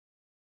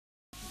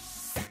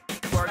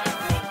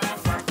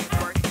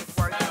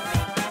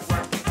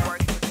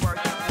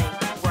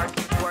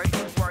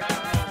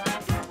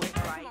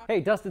Hey,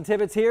 Dustin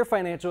Tibbetts here,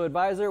 financial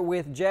advisor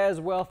with Jazz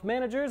Wealth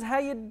Managers. How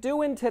you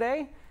doing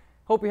today?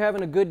 Hope you're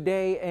having a good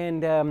day.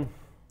 And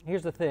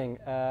here's the thing,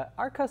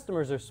 our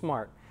customers are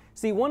smart.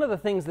 See, one of the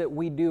things that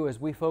we do is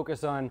we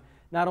focus on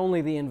not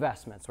only the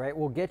investments, right?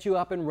 We'll get you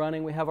up and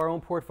running. We have our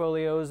own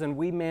portfolios and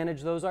we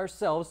manage those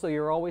ourselves, so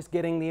you're always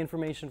getting the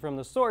information from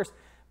the source.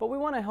 But we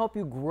want to help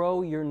you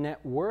grow your net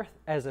worth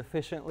as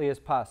efficiently as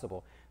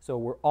possible. So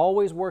we're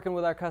always working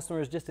with our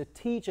customers just to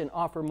teach and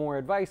offer more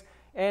advice.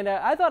 And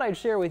I thought I'd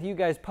share with you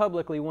guys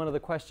publicly one of the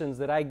questions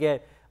that I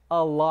get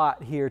a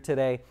lot here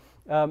today.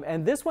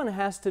 And this one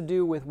has to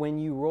do with when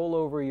you roll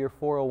over your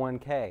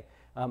 401k.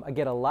 I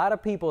get a lot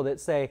of people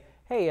that say,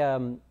 hey,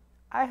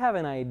 I have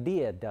an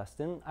idea,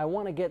 Dustin. I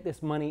want to get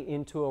this money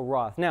into a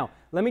Roth. Now,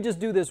 let me just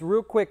do this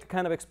real quick to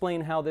kind of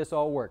explain how this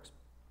all works.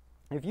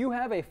 If you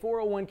have a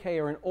 401k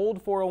or an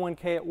old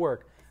 401k at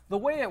work, the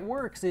way it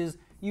works is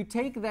you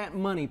take that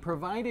money,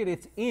 provided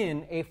it's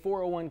in a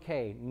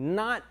 401k,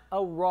 not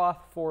a Roth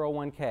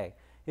 401k.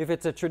 If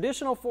it's a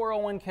traditional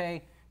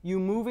 401k, you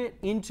move it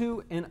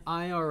into an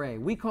IRA.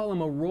 We call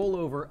them a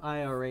rollover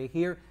IRA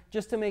here,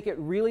 just to make it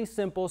really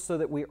simple so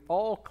that we're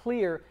all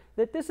clear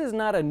that this is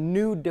not a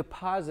new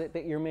deposit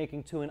that you're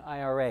making to an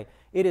IRA.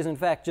 It is, in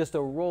fact, just a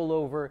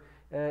rollover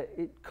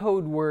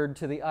code word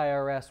to the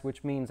IRS,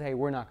 which means, hey,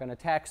 we're not going to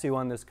tax you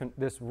on this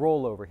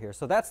rollover here.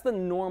 So that's the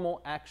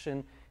normal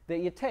action that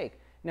you take.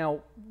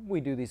 Now, we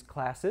do these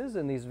classes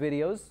and these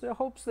videos in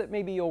hopes that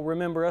maybe you'll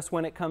remember us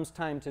when it comes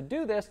time to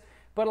do this,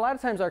 but a lot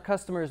of times our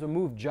customers will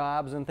move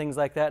jobs and things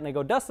like that, and they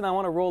go, Dustin, I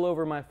want to roll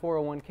over my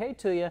 401k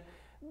to you,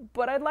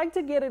 but I'd like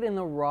to get it in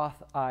the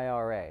Roth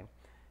IRA.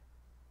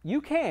 You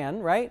can,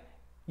 right?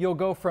 You'll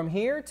go from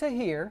here to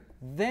here,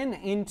 then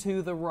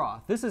into the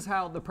Roth. This is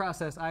how the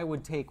process I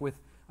would take with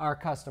our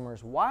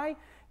customers. Why?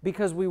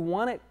 Because we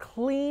want it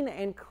clean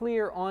and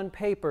clear on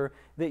paper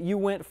that you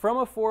went from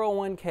a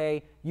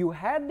 401k, you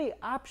had the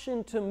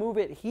option to move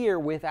it here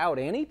without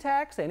any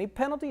tax, any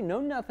penalty, no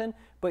nothing,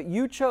 but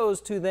you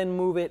chose to then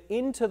move it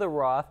into the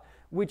Roth,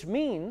 which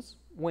means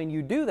when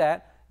you do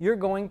that, you're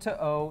going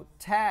to owe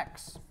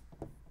tax.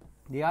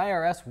 The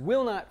IRS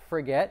will not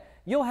forget.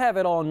 You'll have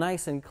it all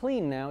nice and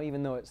clean now,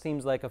 even though it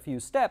seems like a few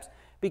steps,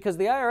 because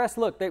the IRS,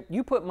 look,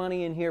 you put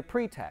money in here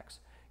pre-tax.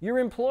 Your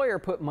employer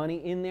put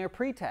money in there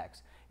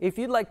pre-tax. If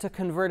you'd like to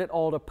convert it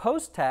all to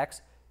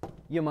post-tax,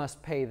 you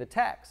must pay the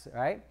tax,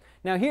 right?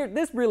 Now here,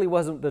 this really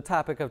wasn't the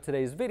topic of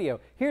today's video.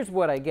 Here's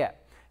what I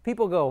get.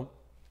 People go,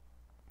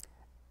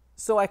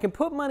 so I can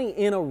put money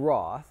in a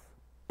Roth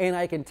and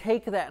I can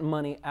take that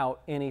money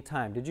out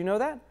anytime. Did you know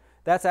that?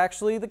 That's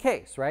actually the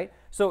case, right?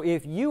 So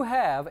if you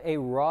have a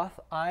Roth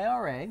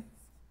IRA,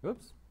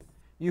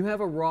 you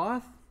have a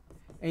Roth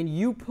and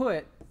you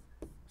put,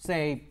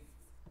 say,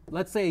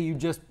 let's say you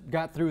just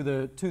got through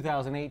the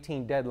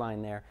 2018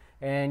 deadline there,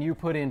 and you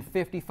put in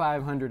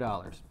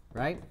 $5,500,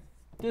 right?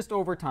 Just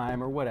over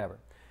time or whatever.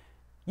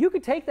 You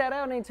could take that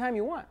out anytime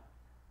you want.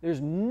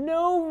 There's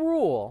no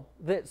rule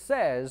that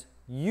says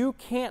you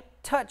can't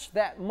touch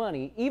that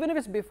money, even if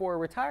it's before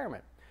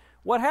retirement.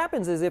 What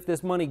happens is if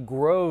this money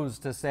grows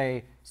to,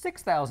 say,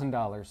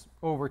 $6,000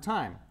 over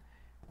time,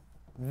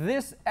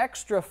 this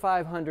extra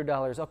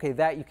 $500, okay,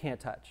 that you can't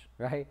touch,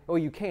 right? Oh,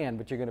 you can,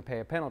 but you're going to pay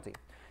a penalty.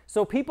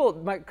 So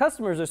my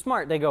customers are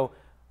smart. They go,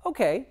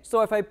 okay,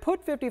 so if I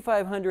put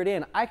 $5,500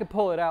 in, I could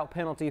pull it out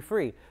penalty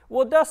free.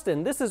 Well,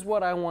 Dustin, this is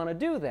what I want to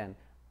do then.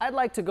 I'd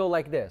like to go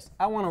like this.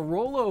 I want to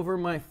roll over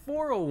my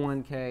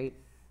 401k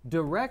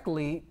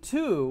directly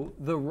to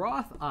the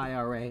Roth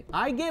IRA.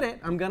 I get it.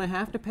 I'm going to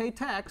have to pay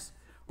tax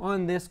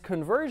on this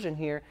conversion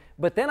here,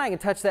 but then I can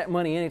touch that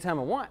money anytime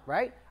I want,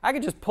 right? I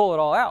could just pull it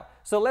all out.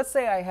 So let's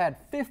say I had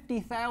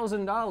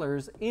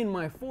 $50,000 in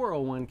my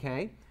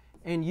 401k,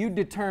 and you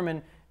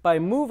determine by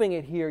moving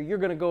it here, you're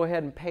going to go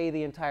ahead and pay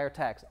the entire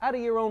tax out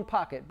of your own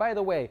pocket. By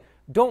the way,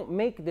 don't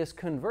make this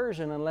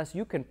conversion unless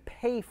you can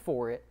pay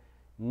for it,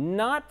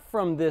 not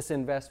from this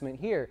investment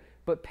here,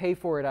 but pay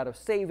for it out of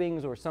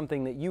savings or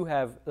something that you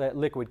have,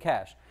 liquid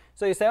cash.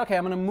 So you say, okay,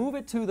 I'm going to move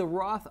it to the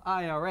Roth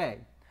IRA,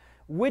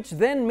 which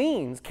then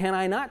means, can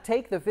I not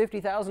take the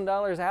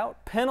 $50,000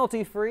 out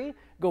penalty free,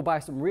 go buy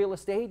some real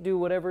estate, do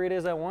whatever it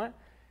is I want?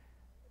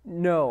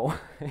 No,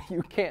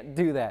 you can't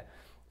do that.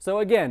 So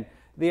again,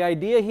 the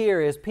idea here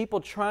is people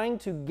trying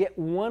to get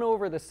one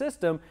over the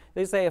system.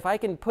 They say, if I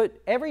can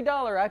put every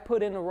dollar I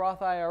put in a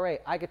Roth IRA,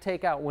 I could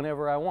take out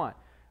whenever I want.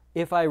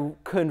 If I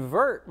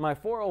convert my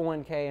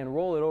 401k and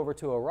roll it over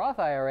to a Roth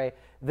IRA,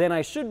 then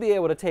I should be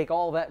able to take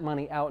all that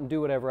money out and do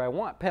whatever I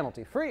want,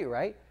 penalty free,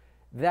 right?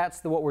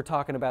 That's what we're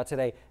talking about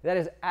today. That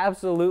is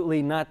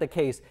absolutely not the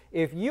case.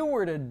 If you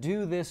were to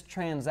do this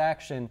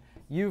transaction,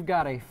 you've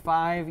got a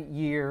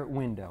 5-year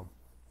window.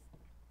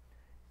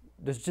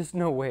 There's just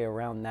no way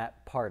around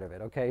that part of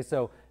it, okay?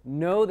 So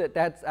know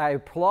that I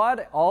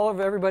applaud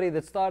everybody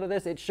that's thought of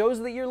this. It shows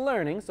that you're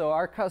learning. So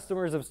our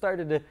customers have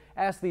started to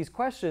ask these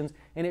questions,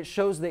 and it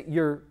shows that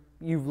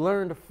you've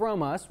learned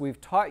from us. We've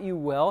taught you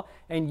well,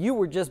 and you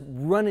were just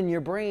running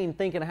your brain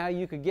thinking how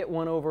you could get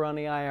one over on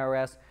the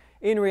IRS.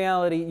 In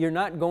reality, you're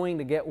not going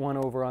to get one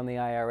over on the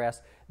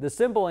IRS. The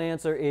simple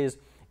answer is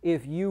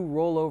if you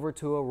roll over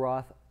to a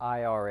Roth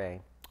IRA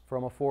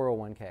from a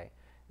 401k.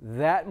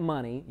 That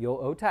money you'll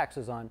owe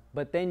taxes on,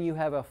 but then you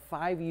have a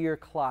 5-year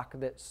clock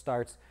that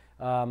starts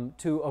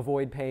to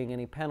avoid paying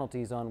any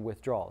penalties on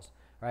withdrawals,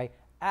 right?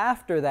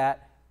 After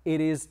that, it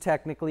is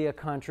technically a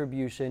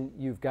contribution.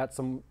 You've got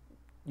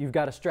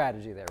a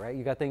strategy there, right?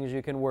 You've got things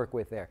you can work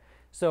with there.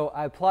 So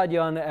I applaud you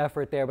on the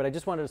effort there, but I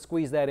just wanted to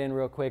squeeze that in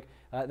real quick.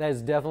 That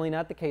is definitely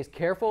not the case.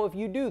 Careful if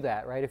you do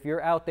that, right? If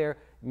you're out there,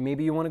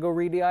 maybe you want to go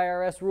read the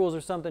IRS rules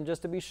or something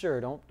just to be sure.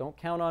 Don't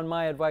count on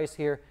my advice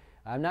here.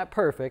 I'm not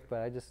perfect,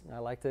 but I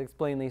like to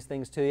explain these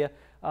things to you.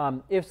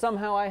 If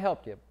somehow I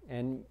helped you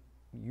and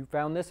you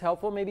found this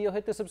helpful, maybe you'll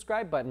hit the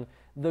subscribe button.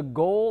 The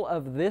goal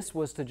of this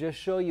was to just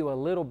show you a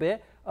little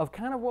bit of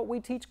kind of what we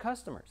teach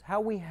customers, how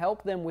we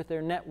help them with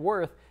their net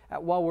worth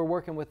while we're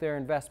working with their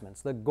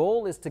investments. The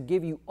goal is to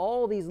give you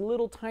all these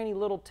little tiny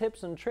little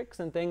tips and tricks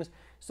and things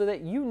so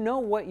that you know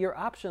what your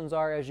options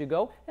are as you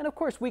go. And of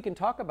course, we can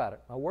talk about it.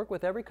 I'll work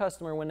with every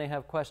customer when they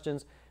have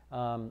questions.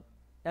 And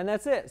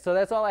that's it. So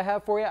that's all I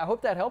have for you. I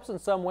hope that helps in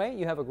some way.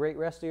 You have a great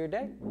rest of your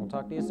day. We'll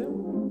talk to you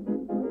soon.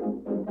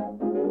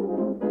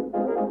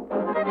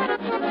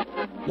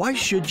 Why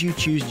should you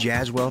choose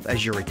Jazz Wealth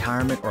as your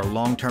retirement or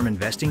long-term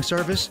investing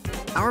service?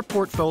 Our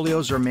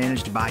portfolios are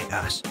managed by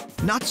us,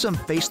 not some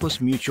faceless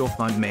mutual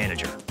fund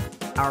manager.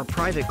 Our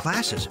private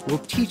classes will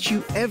teach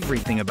you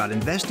everything about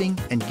investing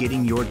and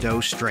getting your dough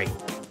straight.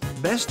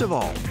 Best of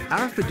all,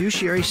 our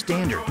fiduciary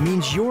standard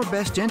means your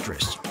best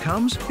interest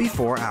comes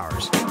before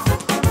ours.